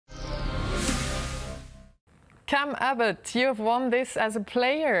Cam Abbott, you've won this as a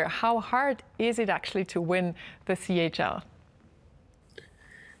player. How hard is it actually to win the CHL?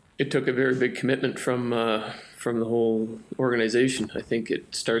 It took a very big commitment from the whole organization. I think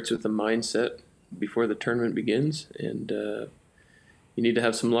it starts with the mindset before the tournament begins, and you need to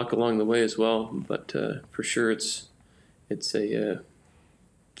have some luck along the way as well. But for sure, it's a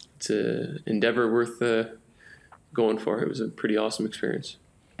endeavor worth going for. It was a pretty awesome experience.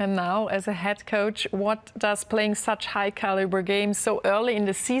 And now, as a head coach, what does playing such high-caliber games so early in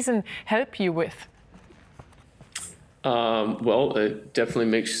the season help you with? Well, it definitely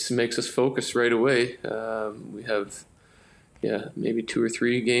makes us focus right away. We have, maybe 2 or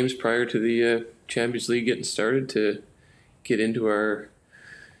 3 games prior to the Champions League getting started to get into our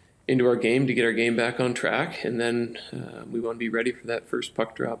game, to get our game back on track, and then we want to be ready for that first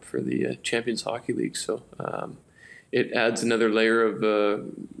puck drop for the Champions Hockey League. So it adds another layer of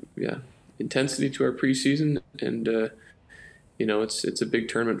intensity to our preseason, and it's a big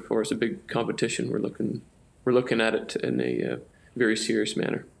tournament for us, a big competition. We're looking at it in a very serious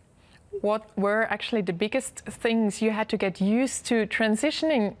manner. What were actually the biggest things you had to get used to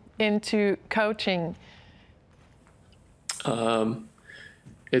transitioning into coaching?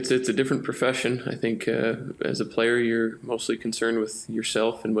 It's a different profession. I think as a player, you're mostly concerned with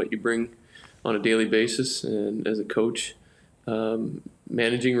yourself and what you bring on a daily basis, and as a coach,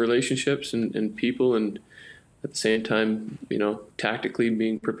 managing relationships and people, and at the same time, tactically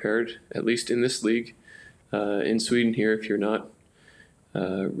being prepared, at least in this league. In Sweden here, if you're not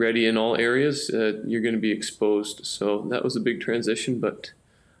ready in all areas, you're going to be exposed. So that was a big transition, but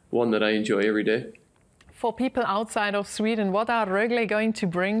one that I enjoy every day. For people outside of Sweden, what are Rögle going to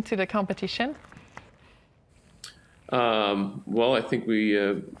bring to the competition? Well, I think we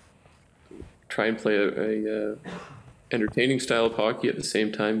try and play a entertaining style of hockey, at the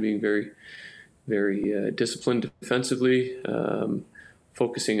same time being very, very disciplined defensively,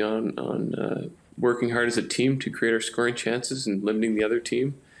 focusing on working hard as a team to create our scoring chances and limiting the other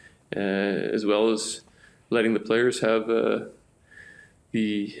team, as well as letting the players have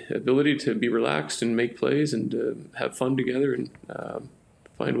the ability to be relaxed and make plays and have fun together and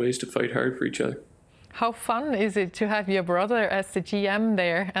find ways to fight hard for each other. How fun is it to have your brother as the GM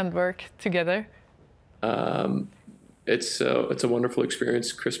there and work together? It's a wonderful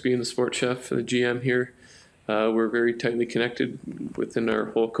experience. Chris being the sports chef, the GM here, we're very tightly connected within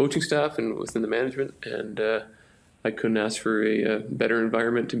our whole coaching staff and within the management, and I couldn't ask for a better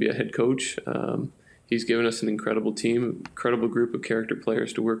environment to be a head coach. He's given us an incredible team, incredible group of character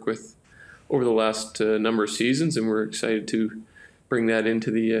players to work with over the last number of seasons, and we're excited to bring that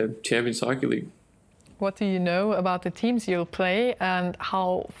into the Champions Hockey League. What do you know about the teams you'll play, and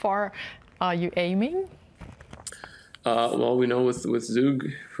how far are you aiming? Well, we know with Zug,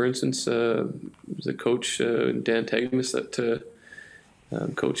 for instance, the coach, Dan Tegnis, that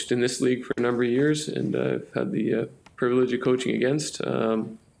coached in this league for a number of years, and I've had the privilege of coaching against.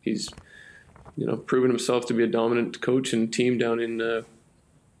 He's proven himself to be a dominant coach and team down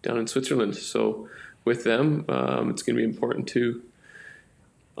in Switzerland. So with them, it's going to be important to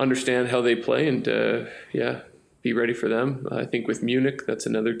understand how they play and be ready for them. I think with Munich, that's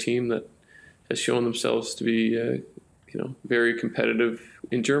another team that has shown themselves to be very competitive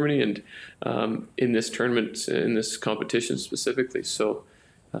in Germany and in this tournament, in this competition specifically. So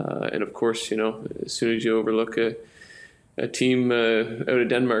and of course, as soon as you overlook a team out of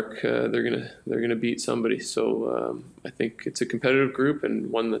Denmark, they're gonna beat somebody. So I think it's a competitive group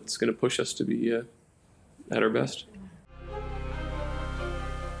and one that's going to push us to be at our best.